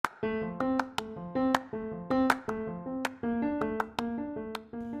Hey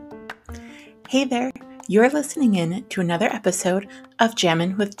there, you're listening in to another episode of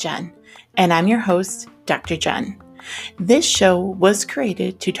Jammin' with Jen, and I'm your host, Dr. Jen. This show was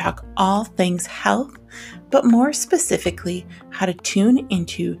created to talk all things health, but more specifically, how to tune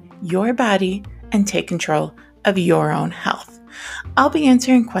into your body and take control of your own health. I'll be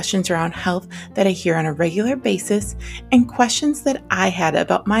answering questions around health that I hear on a regular basis and questions that I had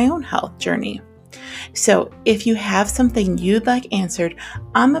about my own health journey. So if you have something you'd like answered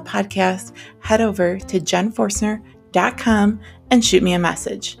on the podcast, head over to jenforstner.com and shoot me a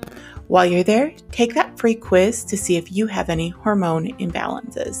message. While you're there, take that free quiz to see if you have any hormone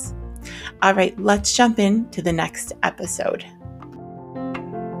imbalances. All right, let's jump into the next episode.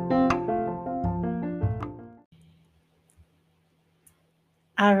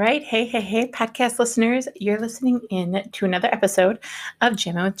 All right. Hey, podcast listeners. You're listening in to another episode of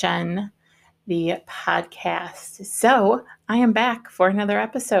Jammin' with Jen, the podcast. So I am back for another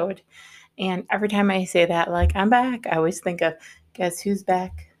episode. And every time I say that, like, I'm back, I always think of, guess who's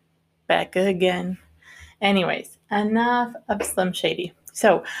back? Back again. Anyways, enough of Slim Shady.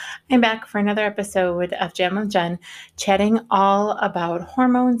 So I'm back for another episode of Jammin' with Jen, chatting all about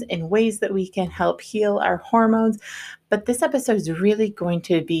hormones and ways that we can help heal our hormones. But this episode is really going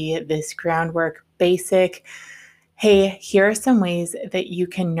to be this groundwork, basic. Hey, here are some ways that you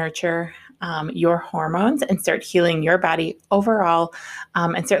can nurture your hormones and start healing your body overall,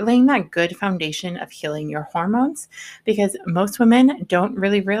 and start laying that good foundation of healing your hormones, because most women don't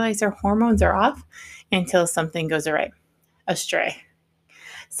really realize their hormones are off until something goes astray.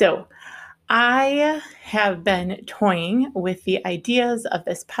 So I have been toying with the ideas of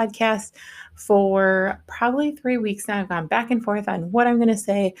this podcast for probably 3 weeks now. I've gone back and forth on what I'm going to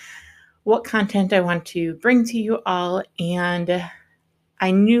say, what content I want to bring to you all. And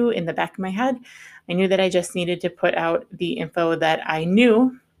I knew in the back of my head, I knew that I just needed to put out the info that I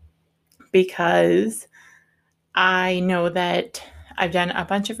knew, because I know that I've done a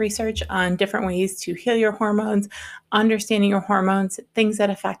bunch of research on different ways to heal your hormones, understanding your hormones, things that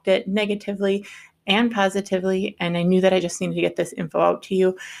affect it negatively and positively. And I knew that I just needed to get this info out to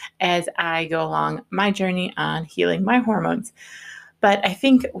you as I go along my journey on healing my hormones. But I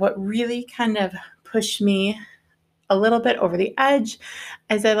think what really kind of pushed me a little bit over the edge,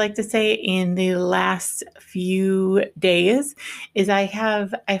 as I like to say, in the last few days, is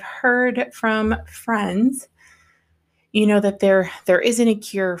I've heard from friends, that there isn't a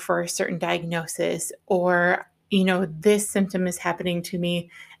cure for a certain diagnosis, or, this symptom is happening to me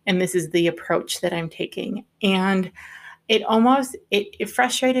and this is the approach that I'm taking. And it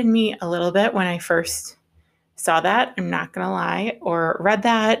frustrated me a little bit when I first saw that, I'm not going to lie, or read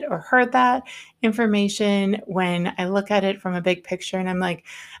that or heard that information. When I look at it from a big picture and I'm like,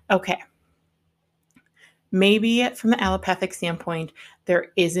 okay, maybe from the allopathic standpoint,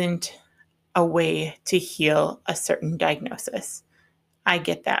 there isn't a way to heal a certain diagnosis. I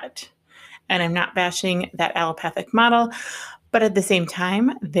get that. And I'm not bashing that allopathic model, but at the same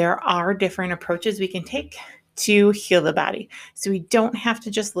time, there are different approaches we can take to heal the body. So we don't have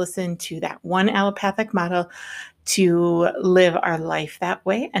to just listen to that one allopathic model to live our life that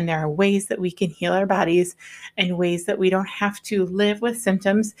way. And there are ways that we can heal our bodies, and ways that we don't have to live with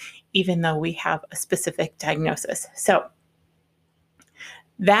symptoms, even though we have a specific diagnosis. So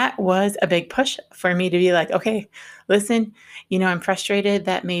that was a big push for me to be like, okay, listen, I'm frustrated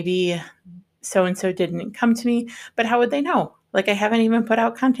that maybe so-and-so didn't come to me, but how would they know? Like, I haven't even put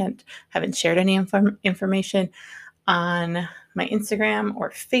out content, haven't shared any information on my Instagram or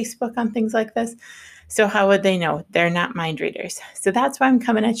Facebook on things like this. So how would they know? They're not mind readers. So that's why I'm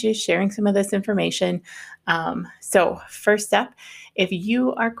coming at you, sharing some of this information. So first step, if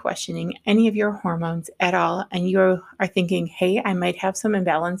you are questioning any of your hormones at all, and you are thinking, hey, I might have some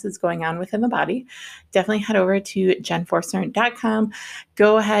imbalances going on within the body, definitely head over to jenforstner.com.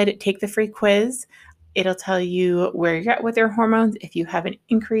 Go ahead, take the free quiz. It'll tell you where you're at with your hormones, if you have an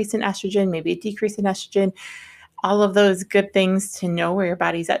increase in estrogen, maybe a decrease in estrogen, all of those good things to know where your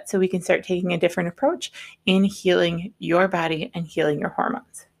body's at, so we can start taking a different approach in healing your body and healing your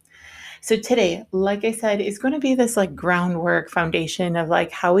hormones. So today, like I said, is going to be this like groundwork foundation of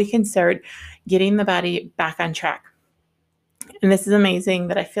like how we can start getting the body back on track. And this is amazing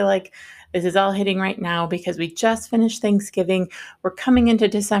that I feel like this is all hitting right now, because we just finished Thanksgiving. We're coming into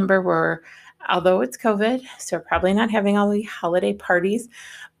December, although it's COVID, so we're probably not having all the holiday parties,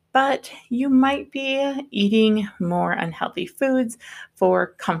 but you might be eating more unhealthy foods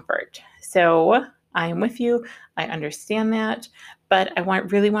for comfort. So I am with you. I understand that, but I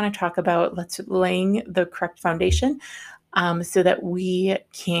really want to talk about laying the correct foundation so that we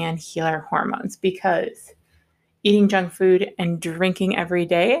can heal our hormones, because eating junk food and drinking every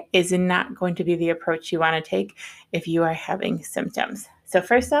day is not going to be the approach you want to take if you are having symptoms. So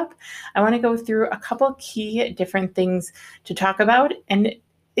first up, I want to go through a couple key different things to talk about, and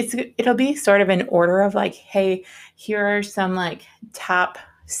it'll be sort of an order of like, hey, here are some like top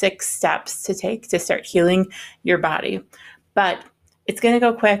 6 steps to take to start healing your body. But it's going to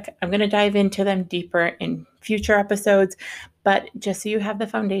go quick. I'm going to dive into them deeper in future episodes, but just so you have the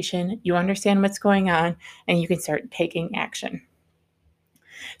foundation, you understand what's going on, and you can start taking action.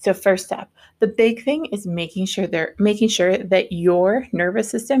 So first step, the big thing is making sure that your nervous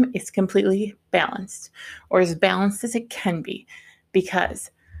system is completely balanced, or as balanced as it can be,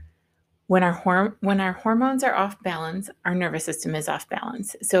 because when our hormones are off balance, our nervous system is off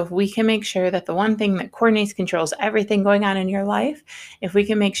balance. So if we can make sure that the one thing that coordinates, controls everything going on in your life, if we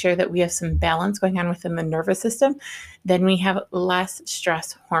can make sure that we have some balance going on within the nervous system, then we have less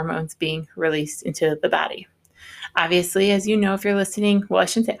stress hormones being released into the body. Obviously, as you know, if you're listening, well, I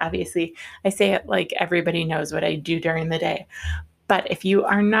shouldn't say obviously, I say it like everybody knows what I do during the day. But if you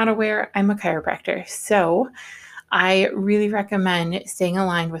are not aware, I'm a chiropractor. So I really recommend staying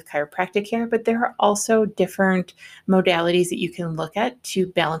aligned with chiropractic care, but there are also different modalities that you can look at to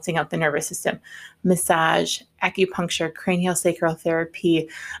balancing out the nervous system. Massage, acupuncture, craniosacral therapy,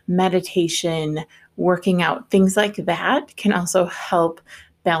 meditation, working out, things like that can also help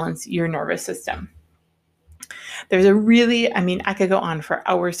balance your nervous system. There's I could go on for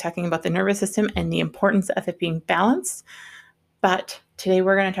hours talking about the nervous system and the importance of it being balanced, but today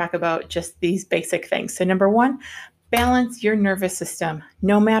we're going to talk about just these basic things. So number 1, balance your nervous system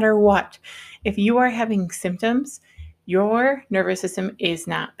no matter what. If you are having symptoms, your nervous system is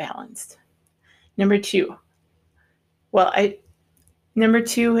not balanced. Number 2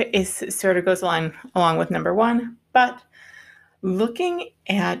 is sort of goes along with number 1, but looking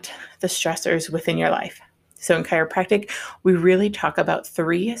at the stressors within your life. So in chiropractic, we really talk about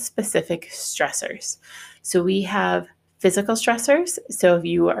 3 specific stressors. So we have physical stressors. So if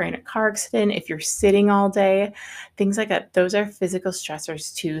you are in a car accident, if you're sitting all day, things like that, those are physical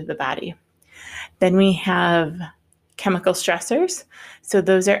stressors to the body. Then we have chemical stressors. So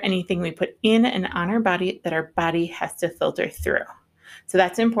those are anything we put in and on our body that our body has to filter through. So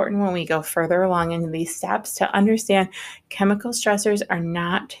that's important when we go further along into these steps to understand chemical stressors are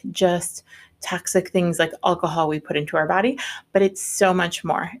not just toxic things like alcohol we put into our body, but it's so much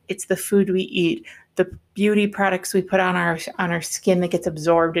more. It's the food we eat, the beauty products we put on our skin that gets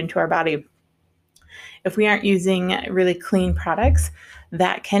absorbed into our body. If we aren't using really clean products,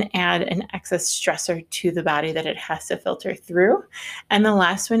 that can add an excess stressor to the body that it has to filter through. And the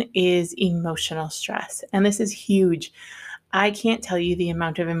last one is emotional stress. And this is huge. I can't tell you the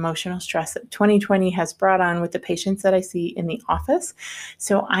amount of emotional stress that 2020 has brought on with the patients that I see in the office.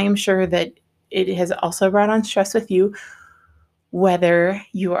 So I am sure that it has also brought on stress with you, whether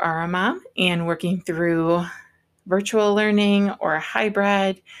you are a mom and working through virtual learning or a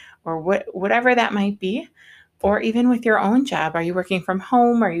hybrid or whatever that might be, or even with your own job. Are you working from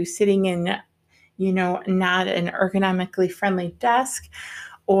home? Are you sitting in, not an ergonomically friendly desk?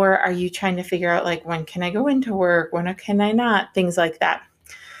 Or are you trying to figure out like, when can I go into work? When can I not? Things like that.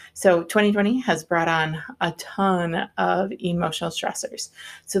 So 2020 has brought on a ton of emotional stressors.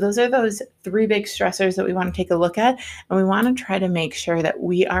 So those are those 3 big stressors that we want to take a look at. And we want to try to make sure that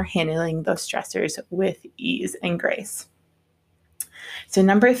we are handling those stressors with ease and grace. So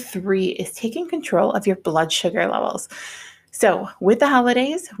number 3 is taking control of your blood sugar levels. So with the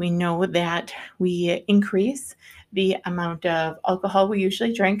holidays, we know that we increase the amount of alcohol we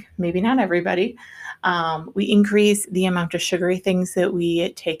usually drink, maybe not everybody. We increase the amount of sugary things that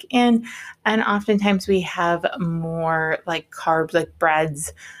we take in, and oftentimes we have more like carbs, like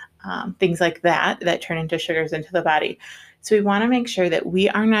breads, things like that turn into sugars into the body. So we want to make sure that we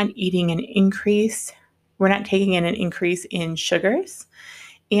are not we're not taking in an increase in sugars.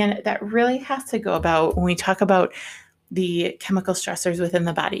 And that really has to go about when we talk about the chemical stressors within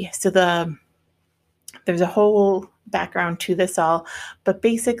the body. So there's a whole background to this all, but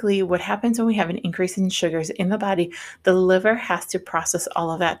basically what happens when we have an increase in sugars in the body, the liver has to process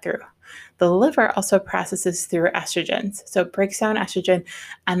all of that through. The liver also processes through estrogens. So it breaks down estrogen,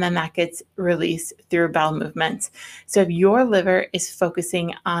 and then that gets released through bowel movements. So if your liver is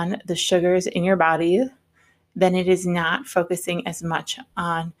focusing on the sugars in your body, then it is not focusing as much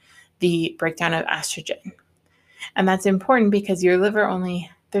on the breakdown of estrogen. And that's important because your liver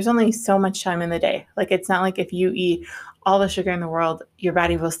there's only so much time in the day. Like, it's not like if you eat all the sugar in the world, your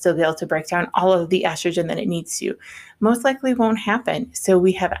body will still be able to break down all of the estrogen that it needs to. Most likely won't happen. So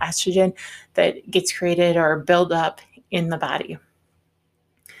we have estrogen that gets created or built up in the body.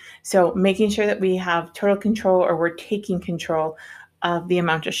 So making sure that we have total control, or we're taking control of the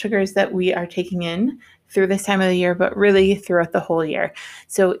amount of sugars that we are taking in through this time of the year, but really throughout the whole year.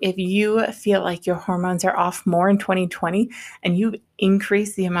 So if you feel like your hormones are off more in 2020 and you've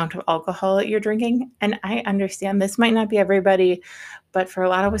increased the amount of alcohol that you're drinking, and I understand this might not be everybody, but for a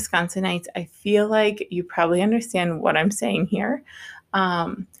lot of Wisconsinites, I feel like you probably understand what I'm saying here.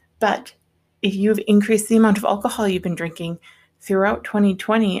 But if you've increased the amount of alcohol you've been drinking throughout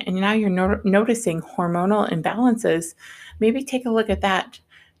 2020 and now you're noticing hormonal imbalances, maybe take a look at that.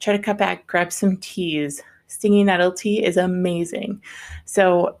 Try to cut back, grab some teas. Stinging nettle tea is amazing.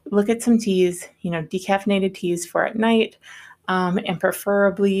 So look at some teas, decaffeinated teas for at night, and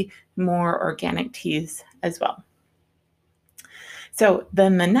preferably more organic teas as well. So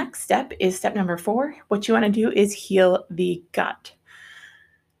then the next step is step number 4. What you want to do is heal the gut.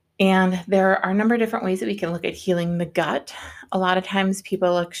 And there are a number of different ways that we can look at healing the gut. A lot of times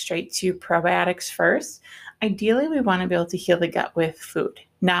people look straight to probiotics first. Ideally, we want to be able to heal the gut with food.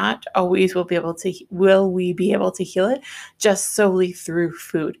 Not always will we be able to heal it just solely through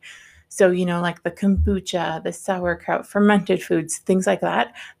food. So, like the kombucha, the sauerkraut, fermented foods, things like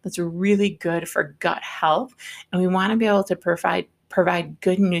that, that's really good for gut health. And we want to be able to provide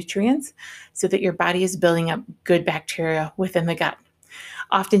good nutrients so that your body is building up good bacteria within the gut.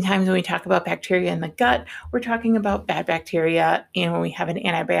 Oftentimes when we talk about bacteria in the gut, we're talking about bad bacteria. And when we have an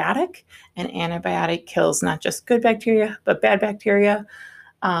antibiotic kills not just good bacteria, but bad bacteria.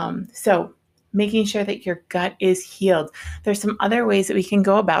 So making sure that your gut is healed. There's some other ways that we can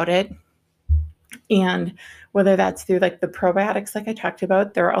go about it. And whether that's through like the probiotics, like I talked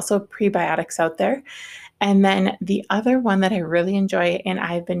about, there are also prebiotics out there. And then the other one that I really enjoy and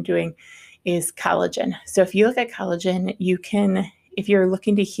I've been doing is collagen. So if you look at collagen, you can, if you're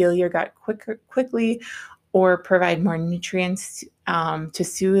looking to heal your gut quickly or provide more nutrients to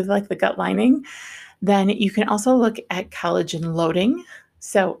soothe like the gut lining, then you can also look at collagen loading.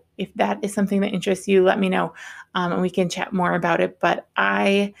 So if that is something that interests you, let me know and we can chat more about it. But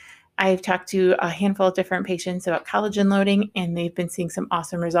I've talked to a handful of different patients about collagen loading, and they've been seeing some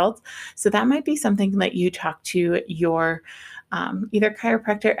awesome results. So that might be something that you talk to your either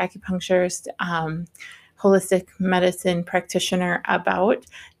chiropractor, acupuncturist, holistic medicine practitioner about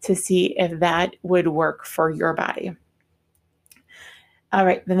to see if that would work for your body. All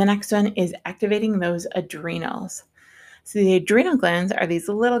right, then the next one is activating those adrenals. So the adrenal glands are these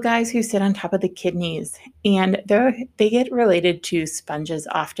little guys who sit on top of the kidneys, and they get related to sponges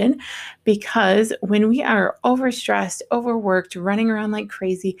often because when we are overstressed, overworked, running around like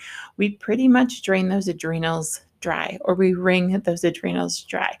crazy, we pretty much drain those adrenals dry, or we wring those adrenals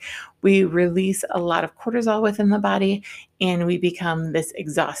dry. We release a lot of cortisol within the body and we become this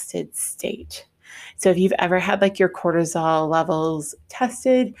exhausted state. So if you've ever had like your cortisol levels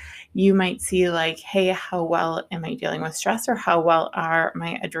tested, you might see like, hey, how well am I dealing with stress, or how well are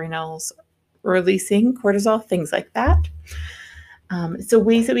my adrenals releasing cortisol, things like that. So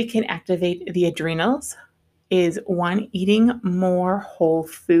ways that we can activate the adrenals is 1, eating more whole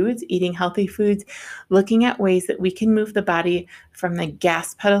foods, eating healthy foods, looking at ways that we can move the body from the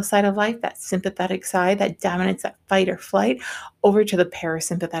gas pedal side of life, that sympathetic side that dominates that fight or flight, over to the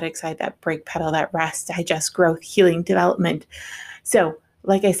parasympathetic side, that brake pedal, that rest, digest, growth, healing, development. So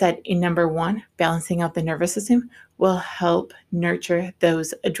like I said, in number 1, balancing out the nervous system will help nurture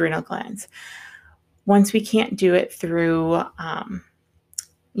those adrenal glands. Once we can't do it through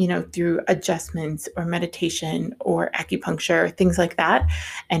through adjustments or meditation or acupuncture, things like that,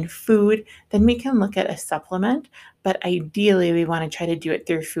 and food, then we can look at a supplement. But ideally, we want to try to do it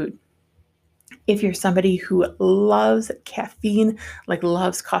through food. If you're somebody who loves caffeine, like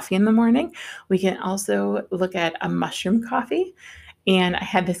loves coffee in the morning, we can also look at a mushroom coffee. And I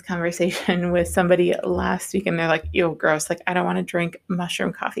had this conversation with somebody last week and they're like, ew, gross. Like, I don't want to drink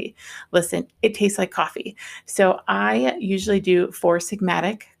mushroom coffee. Listen, it tastes like coffee. So I usually do 4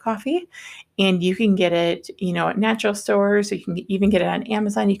 Sigmatic coffee, and you can get it, at natural stores, or you can even get it on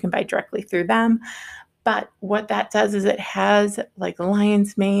Amazon. You can buy directly through them. But what that does is it has like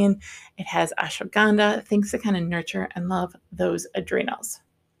lion's mane, it has ashwagandha, things to kind of nurture and love those adrenals.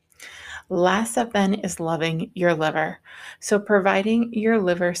 Last up then is loving your liver. So providing your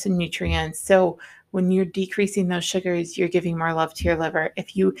liver some nutrients. So when you're decreasing those sugars, you're giving more love to your liver.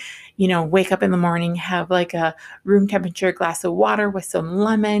 If you, wake up in the morning, have like a room temperature glass of water with some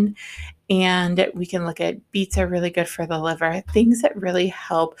lemon, and we can look at beets are really good for the liver. Things that really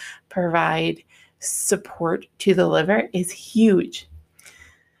help provide support to the liver is huge.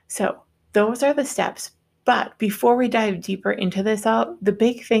 So those are the steps. But before we dive deeper into this all, the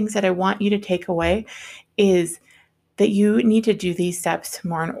big things that I want you to take away is that you need to do these steps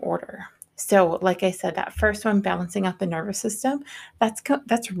more in order. So, like I said, that first one, balancing out the nervous system,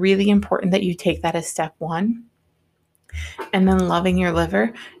 that's really important that you take that as step one. And then loving your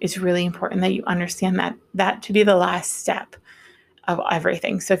liver is really important that you understand that to be the last step of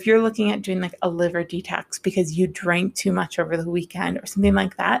everything. So if you're looking at doing like a liver detox because you drank too much over the weekend or something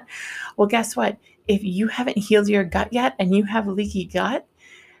like that, well, guess what? If you haven't healed your gut yet and you have leaky gut,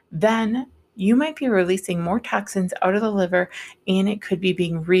 then you might be releasing more toxins out of the liver, and it could be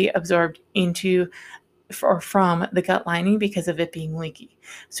being reabsorbed into or from the gut lining because of it being leaky.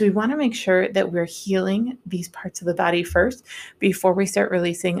 So we want to make sure that we're healing these parts of the body first before we start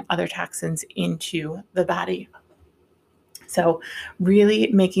releasing other toxins into the body. So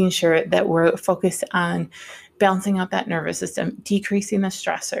really making sure that we're focused on balancing out that nervous system, decreasing the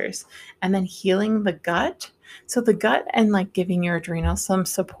stressors, and then healing the gut. So the gut and like giving your adrenals some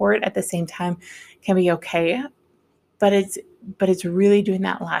support at the same time can be okay, but it's really doing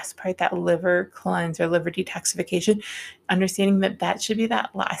that last part, that liver cleanse or liver detoxification, understanding that should be that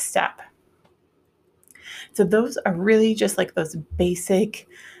last step. So those are really just like the basic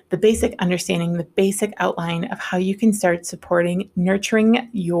understanding, the basic outline of how you can start supporting, nurturing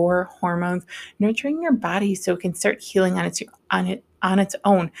your hormones, nurturing your body so it can start healing on its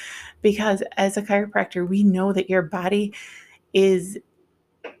own. Because as a chiropractor, we know that your body is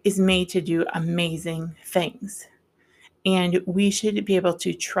made to do amazing things. And we should be able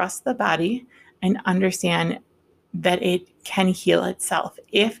to trust the body and understand that it can heal itself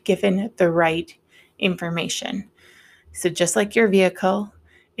if given the right information. So just like your vehicle,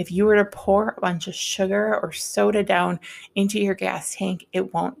 if you were to pour a bunch of sugar or soda down into your gas tank,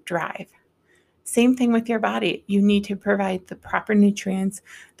 it won't drive. Same thing with your body. You need to provide the proper nutrients,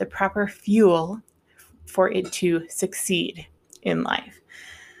 the proper fuel for it to succeed in life.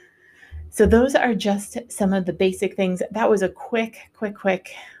 So those are just some of the basic things. That was a quick,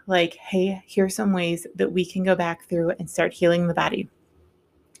 like, hey, here's some ways that we can go back through and start healing the body.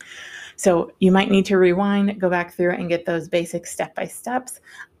 So you might need to rewind, go back through and get those basic step-by-steps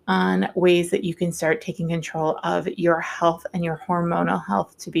on ways that you can start taking control of your health and your hormonal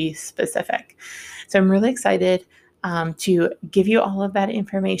health, to be specific. So I'm really excited to give you all of that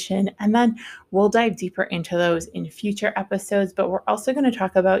information, and then we'll dive deeper into those in future episodes. But we're also going to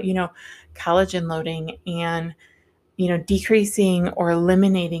talk about, collagen loading and decreasing or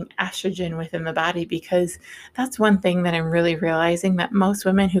eliminating estrogen within the body, because that's one thing that I'm really realizing, that most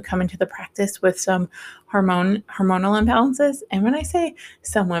women who come into the practice with some hormonal imbalances, and when I say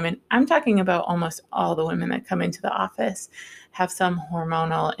some women, I'm talking about almost all the women that come into the office have some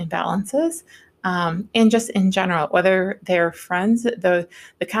hormonal imbalances. And just in general, whether they're friends, the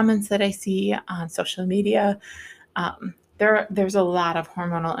comments that I see on social media, there's a lot of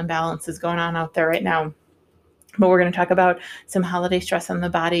hormonal imbalances going on out there right now. But we're going to talk about some holiday stress on the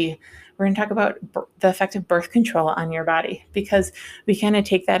body. We're going to talk about the effect of birth control on your body, because we kind of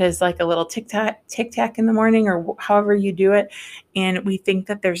take that as like a little tic-tac in the morning, or however you do it. And we think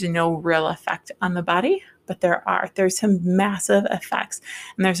that there's no real effect on the body, but there's some massive effects.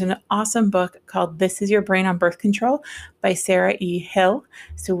 And there's an awesome book called This Is Your Brain on Birth Control by Sarah E. Hill.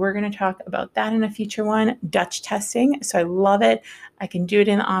 So we're going to talk about that in a future one. Dutch testing. So I love it. I can do it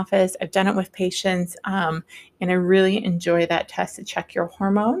in the office. I've done it with patients. And I really enjoy that test to check your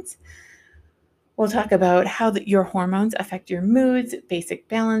hormones. We'll talk about how your hormones affect your moods, basic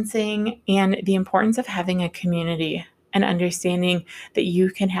balancing, and the importance of having a community and understanding that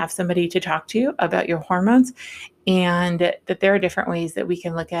you can have somebody to talk to about your hormones, and that there are different ways that we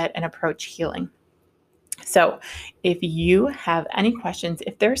can look at and approach healing. So if you have any questions,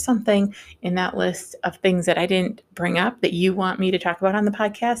 if there's something in that list of things that I didn't bring up that you want me to talk about on the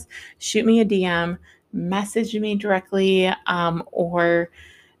podcast, shoot me a DM, message me directly, or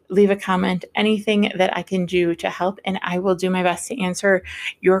leave a comment, anything that I can do to help, and I will do my best to answer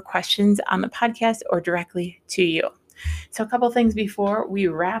your questions on the podcast or directly to you. So a couple things before we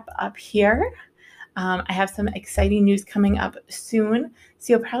wrap up here. I have some exciting news coming up soon.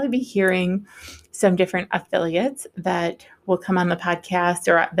 So you'll probably be hearing some different affiliates that will come on the podcast,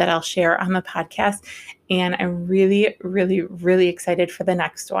 or that I'll share on the podcast. And I'm really, really, really excited for the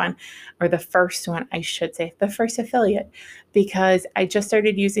next one, or the first one, I should say, the first affiliate, because I just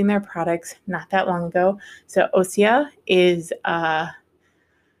started using their products not that long ago. So Osea is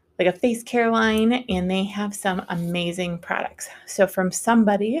like a face care line, and they have some amazing products. So from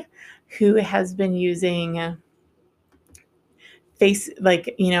somebody who has been using face,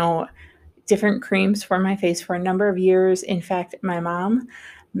 different creams for my face for a number of years. In fact, my mom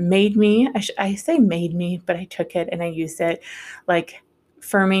made me, I say made me, but I took it and I used it, like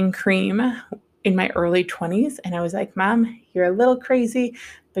firming cream in my early 20s. And I was like, Mom, you're a little crazy.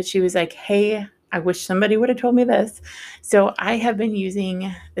 But she was like, hey, I wish somebody would have told me this. So I have been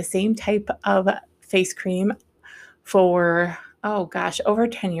using the same type of face cream for, over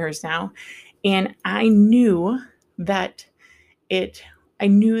 10 years now. And I knew that I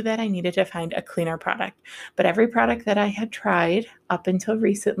needed to find a cleaner product. But every product that I had tried up until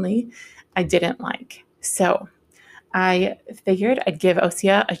recently, I didn't like. So I figured I'd give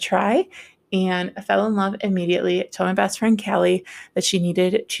Osea a try and I fell in love immediately. Told my best friend Callie that she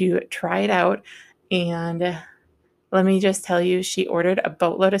needed to try it out. And let me just tell you, she ordered a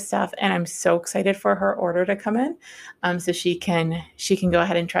boatload of stuff, and I'm so excited for her order to come in, so she can go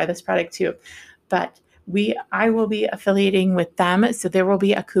ahead and try this product too. But I will be affiliating with them, so there will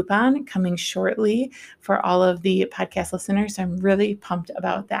be a coupon coming shortly for all of the podcast listeners. So I'm really pumped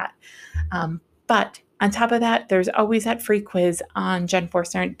about that. But on top of that, there's always that free quiz on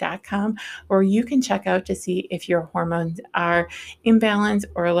jenforstner.com where you can check out to see if your hormones are in balance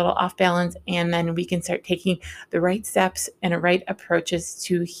or a little off balance, and then we can start taking the right steps and the right approaches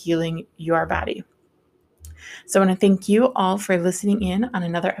to healing your body. So I want to thank you all for listening in on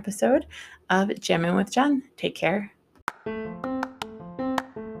another episode of Jammin' with Jen. Take care.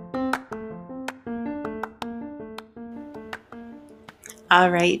 All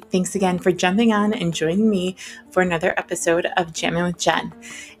right. Thanks again for jumping on and joining me for another episode of Jammin' with Jen.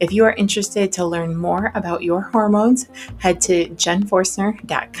 If you are interested to learn more about your hormones, head to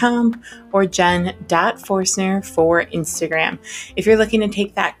jenforstner.com or jen.forstner for Instagram. If you're looking to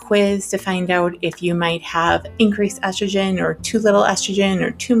take that quiz to find out if you might have increased estrogen or too little estrogen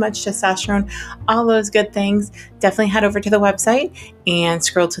or too much testosterone, all those good things, definitely head over to the website and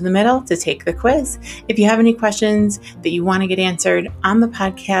scroll to the middle to take the quiz. If you have any questions that you want to get answered on the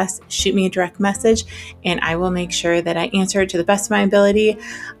podcast, shoot me a direct message and I will make sure that I answer it to the best of my ability.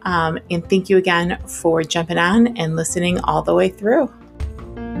 And thank you again for jumping on and listening all the way through.